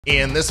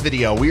In this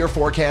video, we are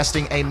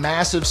forecasting a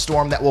massive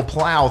storm that will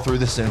plow through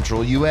the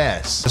central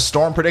U.S. The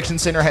Storm Prediction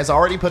Center has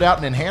already put out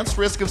an enhanced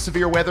risk of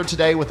severe weather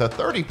today with a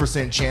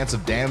 30% chance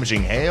of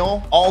damaging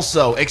hail.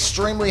 Also,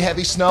 extremely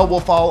heavy snow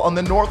will fall on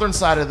the northern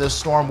side of this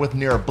storm with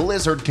near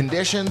blizzard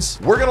conditions.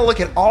 We're going to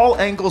look at all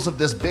angles of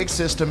this big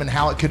system and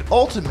how it could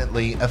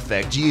ultimately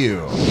affect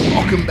you.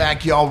 Welcome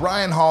back, y'all.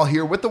 Ryan Hall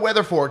here with the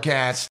weather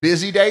forecast.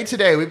 Busy day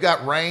today. We've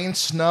got rain,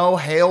 snow,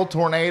 hail,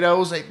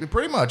 tornadoes,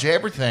 pretty much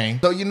everything.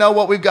 So you know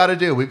what we've got to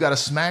do. We've got to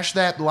smash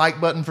that like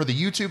button for the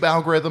YouTube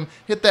algorithm,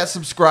 hit that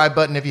subscribe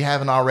button if you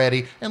haven't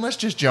already, and let's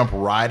just jump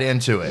right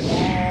into it.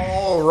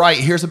 All right,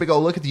 here's a big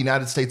old look at the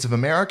United States of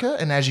America,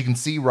 and as you can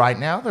see right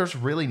now, there's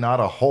really not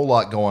a whole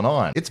lot going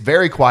on. It's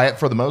very quiet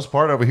for the most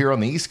part over here on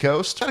the East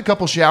Coast. Had a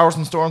couple showers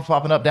and storms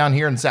popping up down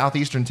here in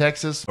southeastern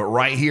Texas, but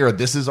right here,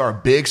 this is our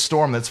big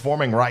storm that's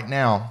forming right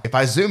now. If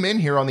I zoom in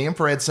here on the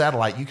infrared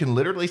satellite, you can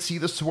literally see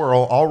the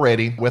swirl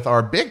already with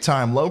our big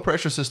time low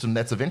pressure system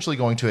that's eventually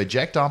going to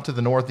eject off to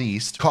the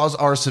northeast, cause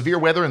our severe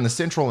weather in the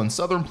central and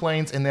southern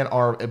plains, and then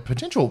our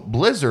potential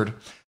blizzard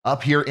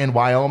up here in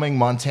Wyoming,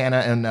 Montana,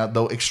 and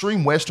the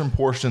extreme western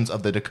portions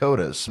of the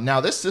Dakotas.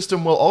 Now, this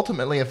system will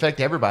ultimately affect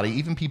everybody,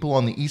 even people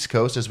on the East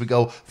Coast as we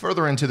go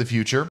further into the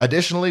future.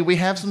 Additionally, we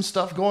have some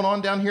stuff going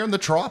on down here in the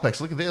tropics.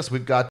 Look at this.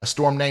 We've got a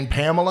storm named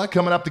Pamela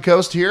coming up the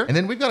coast here. And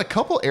then we've got a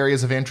couple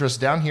areas of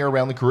interest down here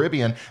around the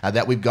Caribbean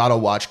that we've got to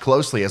watch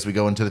closely as we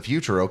go into the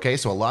future, okay?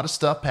 So a lot of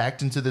stuff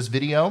packed into this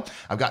video.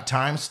 I've got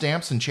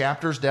timestamps and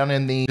chapters down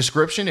in the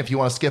description if you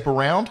want to skip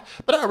around,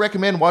 but I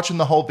recommend watching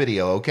the whole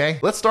video, okay?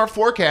 Let's start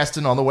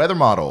forecasting on the weather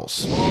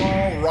models.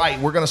 All right,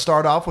 we're going to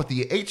start off with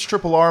the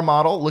HRRR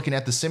model, looking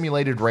at the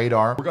simulated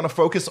radar. We're going to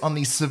focus on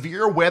the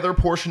severe weather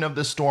portion of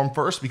this storm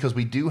first because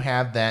we do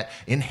have that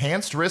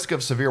enhanced risk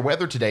of severe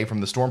weather today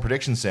from the Storm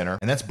Prediction Center,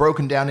 and that's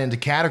broken down into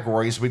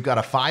categories. We've got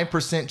a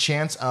 5%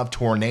 chance of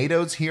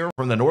tornadoes here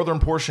from the northern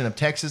portion of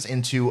Texas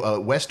into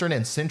western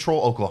and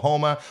central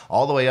Oklahoma,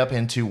 all the way up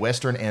into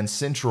western and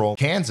central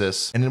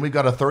Kansas. And then we've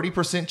got a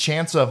 30%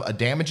 chance of a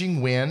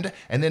damaging wind,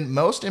 and then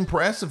most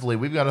impressively,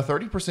 we've got a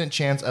 30%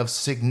 chance of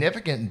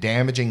significant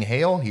damaging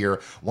hail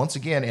here, once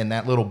again in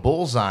that little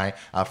bullseye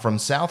from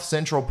south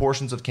central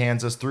portions of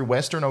Kansas through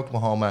western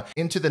Oklahoma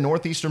into the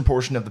northeastern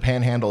portion of the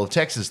panhandle of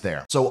Texas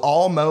there. So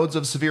all modes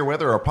of severe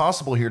weather are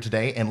possible here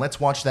today, and let's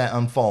watch that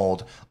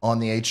unfold on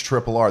the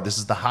HRRR. This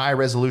is the high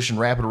resolution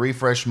rapid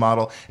refresh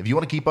model. If you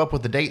want to keep up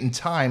with the date and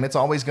time, it's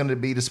always going to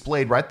be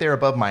displayed right there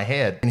above my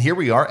head. And here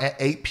we are at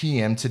 8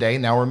 p.m. today.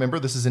 Now remember,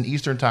 this is in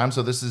Eastern time,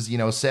 so this is,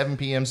 7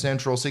 p.m.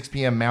 Central, 6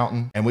 p.m.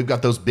 Mountain, and we've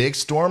got those big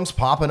storms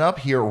popping up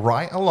here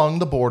right along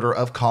the border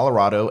of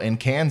Colorado and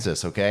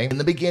Kansas, okay? In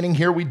the beginning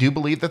here, we do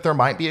believe that there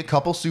might be a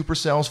couple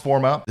supercells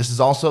form up. This is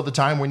also the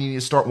time when you need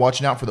to start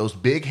watching out for those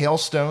big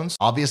hailstones.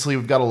 Obviously,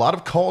 we've got a lot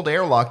of cold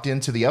air locked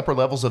into the upper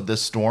levels of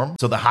this storm,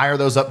 so the higher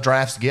those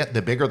updrafts get,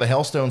 the bigger the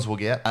hailstones will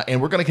get.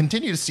 And we're going to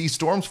continue to see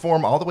storms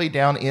form all the way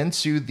down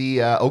into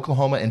the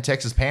Oklahoma and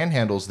Texas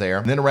panhandles there.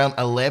 And then around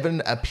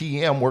 11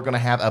 p.m., we're going to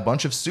have a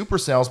bunch of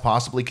supercells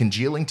possibly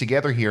congealing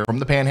together here from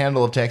the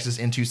panhandle of Texas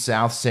into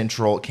south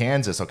central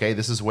Kansas, okay?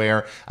 This is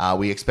where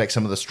we expect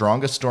some of the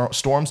strongest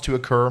storms to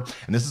occur,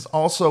 and this is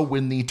also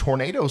when the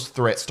tornadoes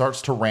threat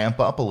starts to ramp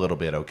up a little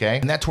bit, okay?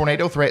 And that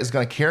tornado threat is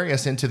going to carry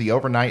us into the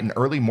overnight and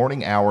early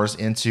morning hours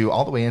into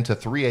all the way into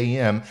 3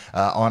 a.m.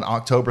 On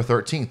October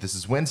 13th. This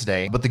is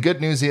Wednesday, but the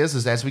good news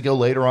is as we go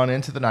later on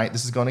into the night,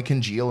 this is going to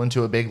congeal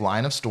into a big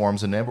line of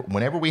storms, and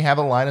whenever we have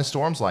a line of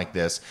storms like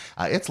this,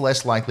 it's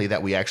less likely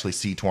that we actually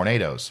see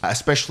tornadoes,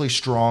 especially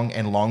strong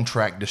and long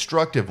track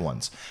destructive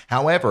ones.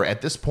 However,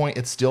 at this point,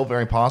 it's still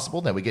very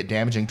possible that we get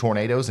damaging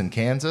tornadoes in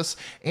Kansas,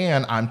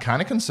 and I'm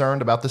kind of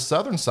concerned about the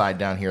southern side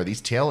down here,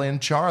 these tail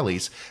end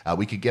Charlies.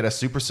 We could get a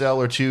supercell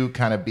or two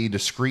kind of be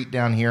discreet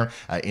down here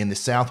in the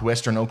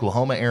southwestern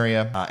Oklahoma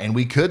area, and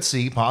we could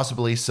see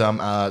possibly some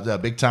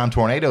big time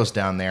tornadoes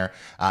down there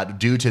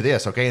due to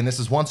this, okay? And this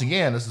is, once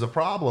again, this is a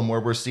problem where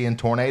we're seeing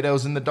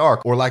tornadoes in the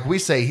dark, or like we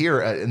say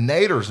here,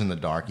 naders in the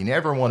dark. You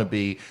never want to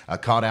be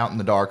caught out in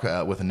the dark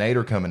with a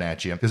nader coming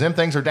at you, because them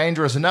things are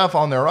dangerous enough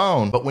on their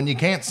own, but when you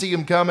can't see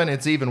them coming,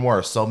 it's even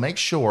worse. So make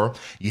sure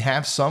you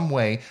have some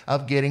way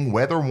of getting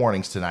weather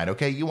warnings tonight,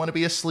 okay? You want to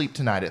be asleep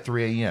tonight at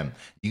 3 a.m.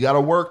 You got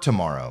to work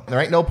tomorrow. There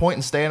ain't no point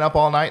in staying up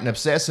all night and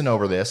obsessing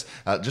over this.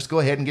 Just go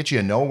ahead and get you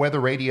a no-weather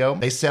radio.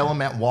 They sell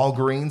them at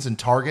Walgreens and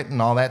Target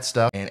and all that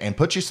stuff, and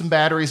put you some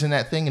batteries in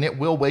that thing, and it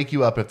will wake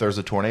you up if there's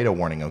a tornado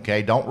warning,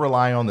 okay? Don't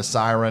rely on the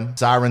siren.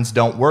 Sirens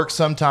don't work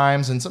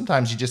sometimes, and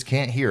sometimes you just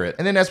can't hear it.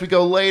 And then as we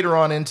go later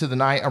on into the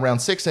night, around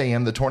 6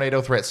 a.m., the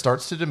tornado threat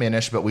starts to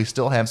diminish, but we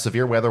still have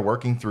severe weather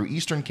working through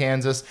eastern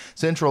Kansas,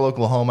 central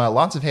Oklahoma,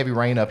 lots of heavy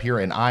rain up here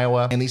in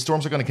Iowa, and these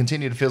storms are going to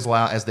continue to fizzle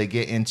out as they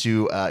get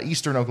into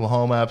eastern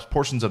Oklahoma,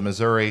 portions of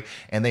Missouri,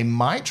 and they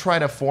might try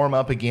to form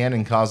up again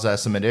and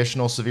cause some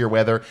additional severe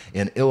weather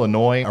in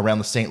Illinois around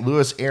the St.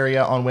 Louis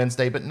area on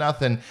Wednesday, but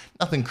nothing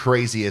nothing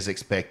crazy is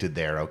expected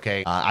there,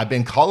 okay? I've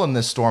been calling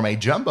this storm a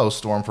jumbo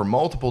storm for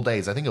multiple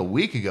days. I think a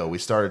week ago we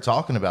started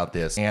talking about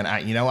this, and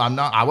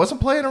I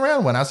wasn't playing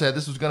around when I said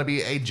this was going to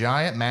be a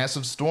giant,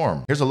 massive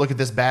storm. Here's a look at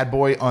this bad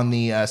boy on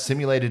the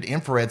simulated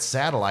infrared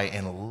satellite,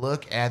 and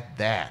look at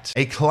that.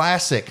 A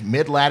classic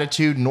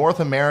mid-latitude North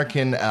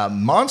American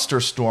monster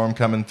storm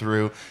coming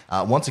through,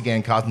 once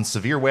again causing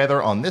severe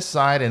weather on this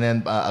side, and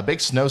then a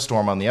big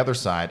snowstorm on the other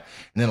side,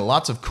 and then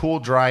lots of cool,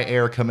 dry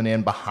air coming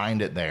in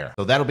behind it there.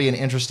 So that'll be an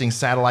interesting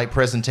satellite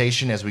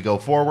presentation as we go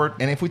forward.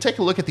 And if we take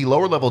a look at the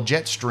lower level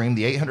jet stream,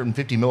 the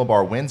 850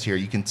 millibar winds here,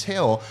 you can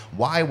tell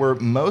why we're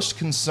most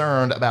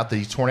concerned about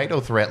the tornado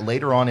threat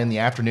later on in the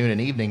afternoon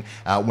and evening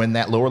when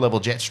that lower level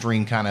jet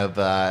stream kind of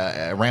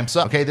ramps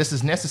up. Okay, this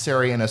is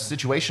necessary in a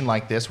situation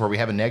like this where we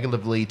have a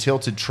negatively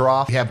tilted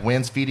trough. We have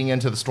winds feeding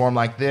into the storm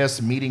like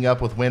this, meeting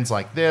up with winds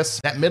like this.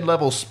 That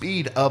mid-level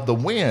speed of the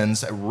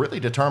winds really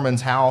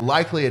determines how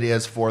likely it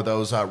is for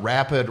those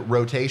rapid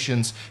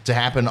rotations to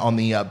happen on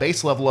the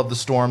base level of the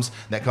storms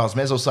that cause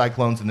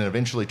mesocyclones and then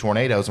eventually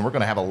tornadoes. And we're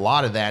going to have a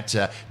lot of that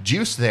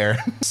juice there.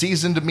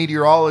 Seasoned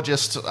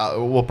meteorologists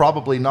will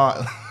probably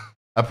not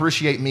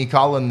appreciate me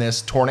calling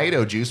this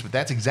tornado juice, but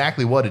that's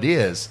exactly what it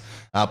is.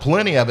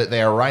 Plenty of it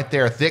there, right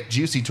there. Thick,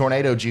 juicy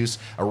tornado juice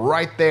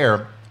right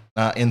there.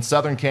 In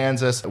southern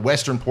Kansas,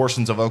 western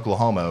portions of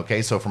Oklahoma,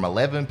 okay? So from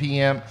 11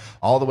 p.m.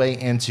 all the way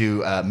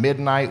into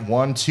midnight,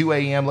 1, 2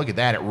 a.m., look at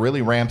that. It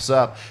really ramps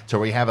up to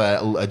where we have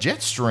a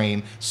jet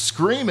stream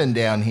screaming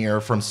down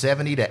here from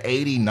 70 to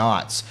 80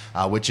 knots,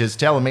 which is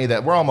telling me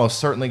that we're almost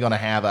certainly going to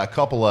have a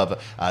couple of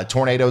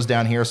tornadoes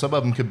down here. Some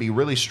of them could be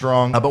really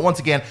strong. But once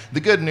again, the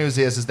good news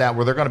is that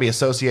where they're going to be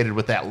associated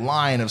with that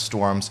line of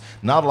storms,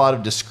 not a lot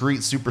of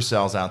discrete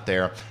supercells out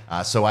there.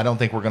 So I don't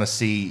think we're going to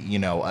see,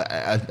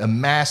 a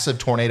massive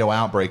tornado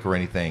outbreak or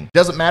anything.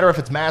 Doesn't matter if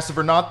it's massive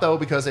or not though,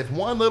 because if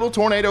one little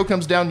tornado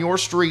comes down your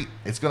street,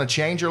 it's going to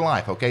change your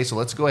life, okay? So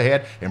let's go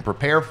ahead and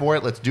prepare for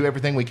it. Let's do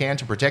everything we can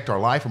to protect our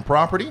life and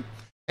property.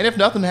 And if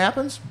nothing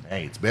happens,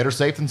 hey, it's better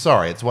safe than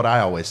sorry. It's what I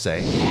always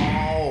say.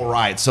 All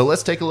right, so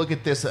let's take a look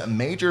at this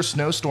major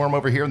snowstorm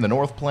over here in the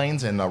North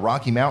Plains and the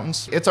Rocky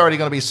Mountains. It's already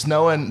going to be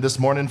snowing this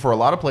morning for a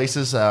lot of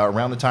places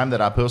around the time that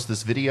I post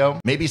this video.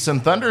 Maybe some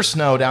thunder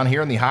snow down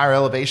here in the higher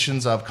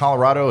elevations of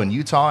Colorado and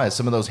Utah as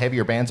some of those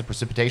heavier bands of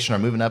precipitation are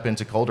moving up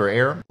into colder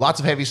air. Lots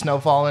of heavy snow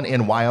falling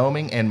in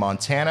Wyoming and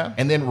Montana.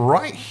 And then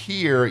right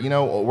here,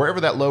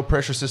 wherever that low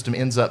pressure system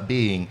ends up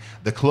being,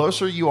 the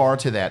closer you are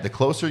to that, the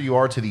closer you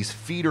are to these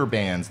feeder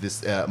bands,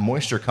 this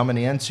moisture coming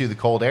into the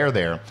cold air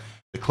there.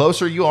 The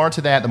closer you are to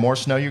that, the more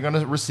snow you're going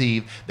to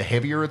receive, the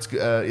heavier it's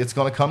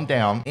going to come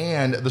down,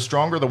 and the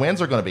stronger the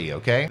winds are going to be,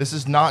 okay? This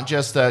is not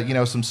just,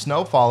 some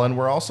snow falling.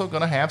 We're also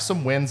going to have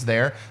some winds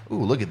there. Ooh,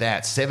 look at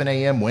that. 7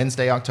 a.m.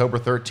 Wednesday, October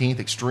 13th,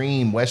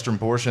 extreme western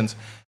portions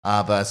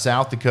of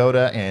South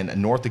Dakota and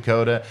North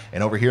Dakota,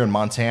 and over here in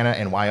Montana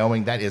and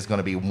Wyoming, that is going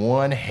to be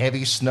one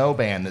heavy snow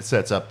band that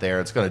sets up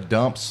there. It's going to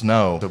dump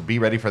snow, so be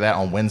ready for that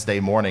on Wednesday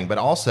morning. But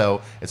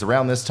also, it's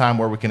around this time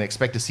where we can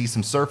expect to see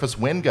some surface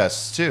wind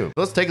gusts too.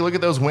 So let's take a look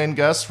at those wind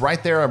gusts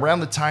right there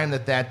around the time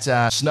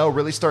that snow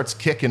really starts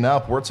kicking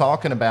up. We're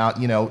talking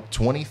about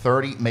 20,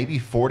 30, maybe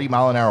 40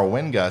 mile an hour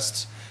wind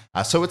gusts.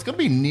 So it's going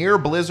to be near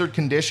blizzard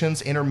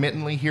conditions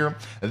intermittently here.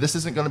 This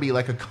isn't going to be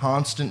like a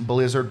constant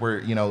blizzard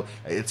where,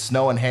 it's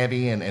snowing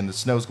heavy and the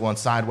snow's going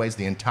sideways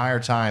the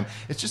entire time.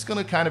 It's just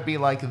going to kind of be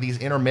like these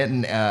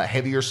intermittent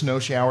heavier snow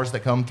showers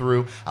that come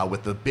through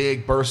with the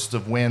big bursts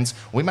of winds.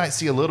 We might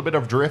see a little bit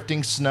of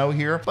drifting snow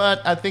here, but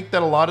I think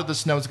that a lot of the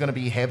snow is going to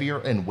be heavier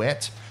and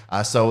wet.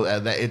 So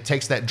that it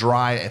takes that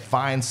dry,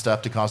 fine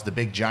stuff to cause the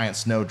big, giant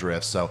snow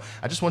drifts. So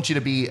I just want you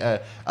to be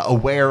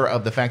aware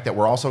of the fact that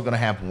we're also going to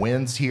have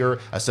winds here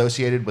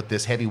associated with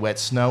this heavy, wet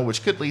snow,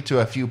 which could lead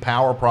to a few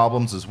power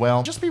problems as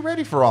well. Just be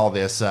ready for all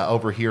this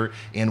over here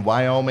in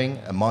Wyoming,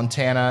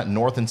 Montana,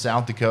 North and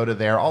South Dakota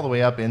there, all the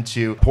way up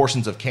into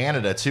portions of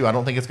Canada too. I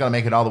don't think it's going to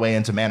make it all the way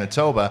into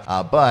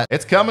Manitoba, but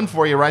it's coming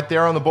for you right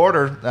there on the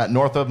border,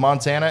 north of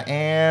Montana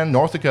and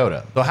North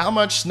Dakota. So how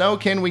much snow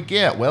can we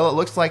get? Well, it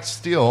looks like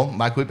still,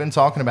 like we've been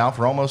talking about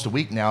for almost a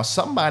week now,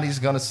 somebody's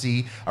going to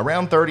see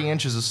around 30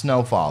 inches of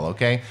snowfall,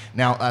 okay?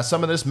 Now,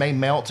 some of this may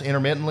melt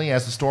intermittently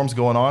as the storm's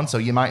going on, so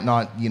you might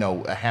not,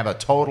 have a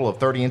total of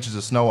 30 inches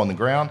of snow on the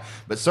ground,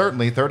 but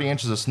certainly 30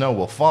 inches of snow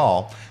will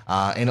fall,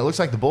 and it looks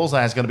like the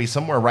bullseye is going to be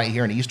somewhere right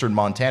here in eastern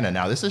Montana.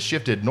 Now, this has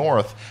shifted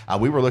north.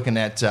 We were looking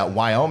at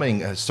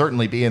Wyoming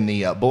certainly being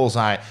the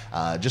bullseye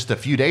just a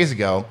few days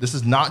ago. This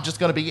is not just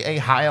going to be a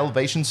high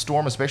elevation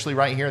storm, especially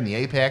right here in the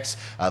apex,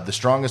 the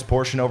strongest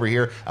portion over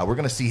here. We're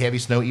going to see heavy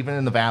snow even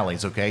in the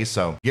valleys, okay?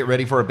 So get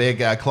ready for a big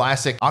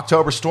classic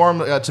October storm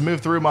to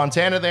move through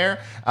Montana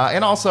there.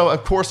 And also,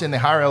 of course, in the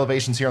higher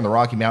elevations here in the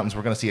Rocky Mountains,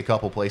 we're going to see a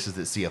couple places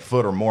that see a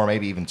foot or more,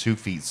 maybe even 2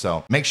 feet.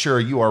 So make sure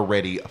you are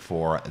ready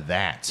for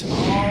that.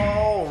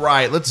 All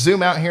right, let's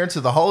zoom out here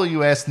to the whole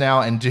U.S.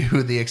 now and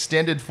do the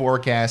extended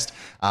forecast.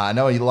 I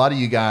know a lot of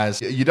you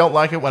guys, you don't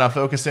like it when I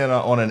focus in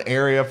on an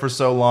area for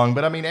so long,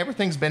 but I mean,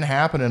 everything's been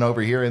happening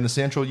over here in the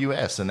central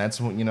U.S. And that's,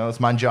 you know, it's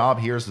my job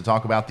here is to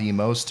talk about the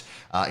most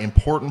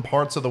important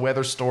parts of the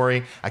weather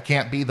story. I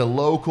can't be the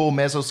local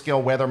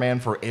mesoscale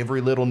weatherman for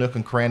every little nook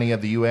and cranny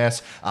of the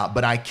U.S.,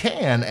 but I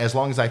can as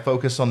long as I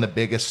focus on the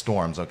biggest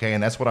storms, okay?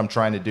 And that's what I'm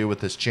trying to do with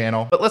this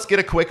channel. But let's get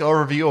a quick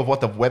overview of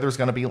what the weather's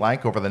going to be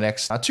like over the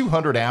next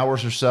 200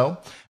 hours or so.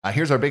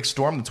 Here's our big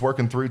storm that's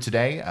working through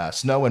today.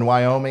 Snow in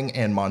Wyoming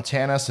and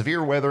Montana,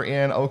 severe weather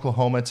in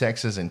Oklahoma,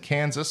 Texas, and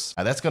Kansas.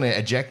 That's going to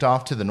eject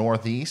off to the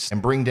northeast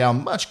and bring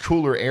down much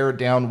cooler air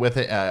down with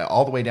it,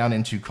 all the way down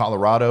into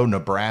Colorado,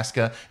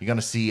 Nebraska. You're going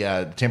to see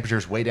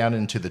temperatures way down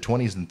into the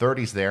 20s and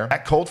 30s there.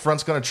 That cold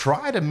front's going to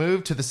try to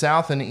move to the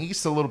south and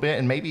east a little bit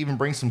and maybe even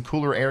bring some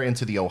cooler air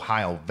into the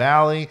Ohio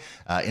Valley,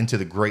 into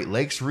the Great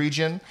Lakes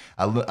region.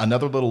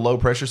 Another little low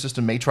pressure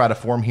system may try to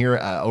form here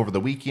over the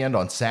weekend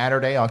on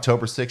Saturday,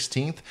 October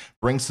 16th.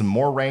 Bring some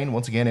more rain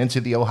once again into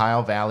the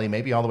Ohio Valley,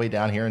 maybe all the way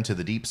down here into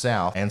the deep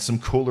south, and some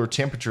cooler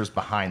temperatures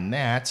behind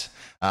that.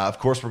 Of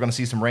course, we're going to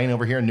see some rain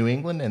over here in New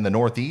England and the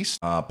Northeast,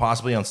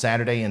 possibly on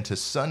Saturday into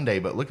Sunday.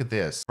 But look at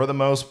this. For the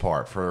most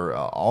part, for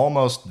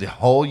almost the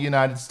whole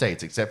United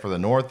States, except for the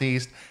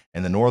Northeast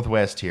and the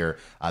Northwest here,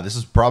 this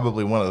is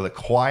probably one of the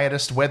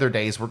quietest weather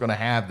days we're going to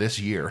have this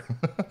year.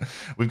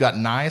 We've got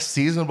nice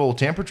seasonable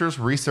temperatures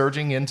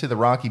resurging into the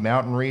Rocky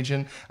Mountain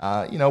region.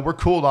 You know, we're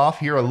cooled off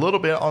here a little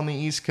bit on the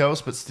East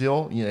Coast, but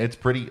still, you know, it's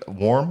pretty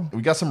warm.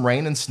 We got some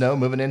rain and snow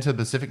moving into the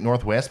Pacific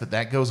Northwest, but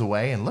that goes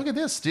away. And look at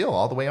this, still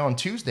all the way on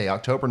Tuesday,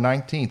 October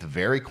 19th,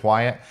 very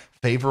quiet,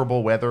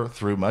 favorable weather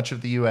through much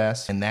of the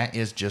U.S. And that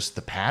is just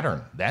the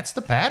pattern. That's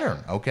the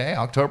pattern, okay?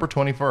 October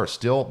 21st,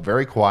 still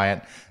very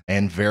quiet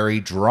and very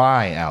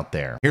dry out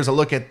there. Here's a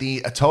look at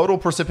the total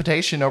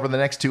precipitation over the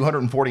next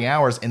 240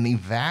 hours, and the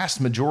vast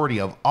majority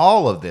of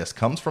all of this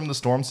comes from the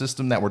storm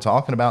system that we're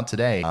talking about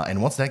today.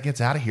 And once that gets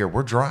out of here,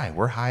 we're dry.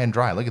 We're high and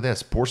dry. Look at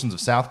this. Portions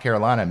of South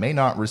Carolina may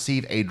not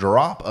receive a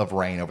drop of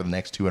rain over the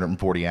next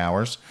 240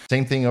 hours.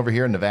 Same thing over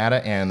here in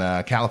Nevada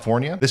and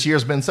California. This year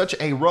has been such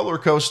a roller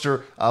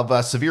coaster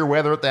of severe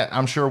weather that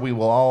I'm sure we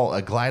will all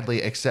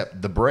gladly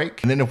accept the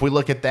break. And then if we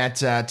look at that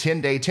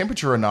 10-day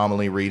temperature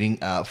anomaly reading,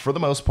 for the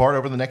most part,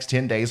 over the next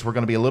 10 days, we're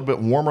going to be a little bit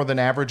warmer than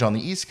average on the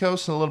East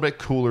Coast and a little bit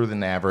cooler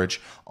than average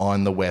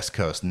on the West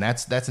Coast. And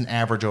that's an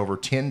average over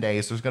 10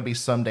 days. There's going to be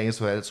some days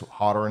where it's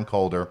hotter and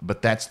colder,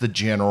 but that's the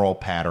general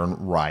pattern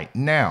right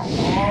now.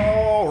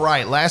 All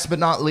right, last but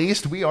not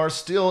least, we are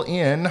still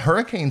in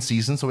hurricane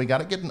season, so we got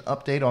to get an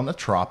update on the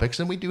tropics,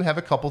 and we do have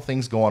a couple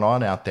things going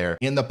on out there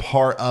in the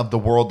part of the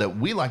world that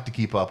we like to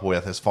keep up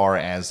with as far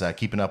as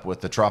keeping up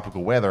with the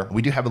tropical weather.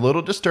 We do have a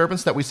little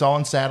disturbance that we saw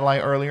on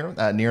satellite earlier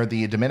near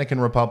the Dominican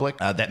Republic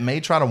that may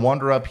try to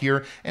wander up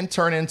here and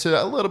turn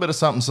into a little bit of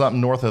something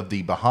north of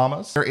the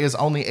Bahamas. There is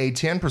only a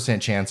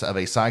 10% chance of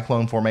a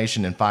cyclone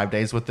formation in 5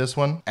 days with this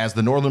one, as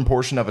the northern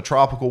portion of a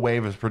tropical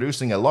wave is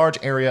producing a large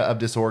area of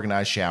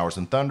disorganized showers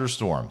and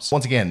thunderstorms.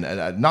 Once again,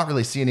 not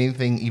really seeing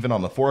anything even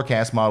on the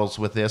forecast models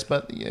with this,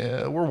 but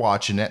yeah, we're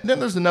watching it. Then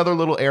there's another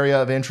little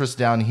area of interest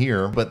down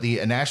here, but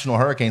the National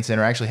Hurricane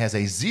Center actually has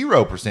a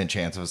 0%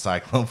 chance of a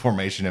cyclone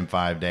formation in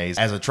 5 days,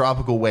 as a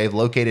tropical wave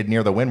located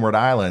near the Windward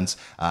Islands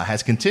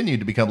has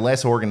continued to become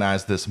less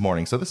organized this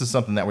morning. So this is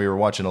something that we were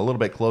watching a little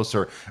bit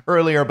closer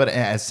earlier, but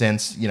has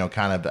since, you know,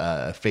 kind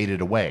of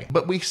faded away.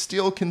 But we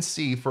still can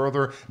see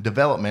further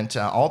development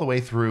all the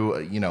way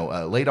through,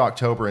 late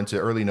October into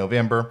early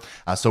November.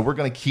 So we're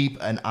going to keep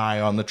an eye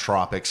on the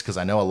tropics, because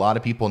I know a lot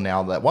of people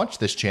now that watch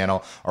this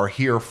channel are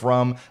here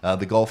from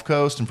the Gulf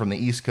Coast and from the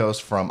East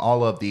Coast, from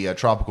all of the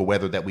tropical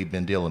weather that we've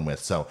been dealing with.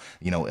 So,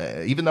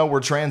 even though we're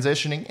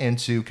transitioning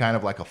into kind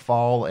of like a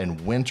fall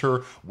and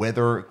winter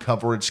weather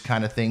coverage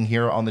kind of thing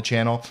here on the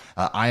channel,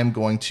 I am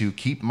going to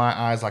keep my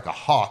eyes like a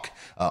hawk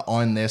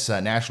on this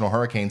National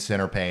Hurricane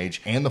Center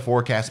page and the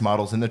forecast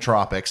models in the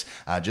tropics,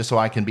 just so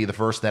I can be the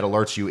first that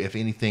alerts you if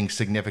anything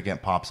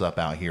significant pops up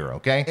out here,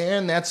 okay?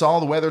 And that's all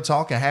the weather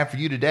talk I have for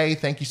you today.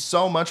 Thank you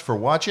so much for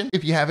watching.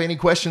 If you have any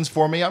questions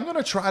for me, I'm going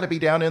to try to be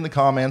down in the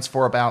comments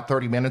for about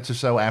 30 minutes or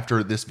so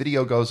after this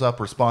video goes up,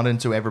 responding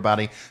to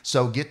everybody,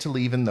 so get to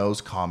leaving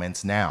those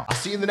comments now. I'll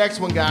see you in the next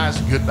one,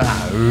 guys.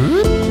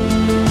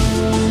 Goodbye.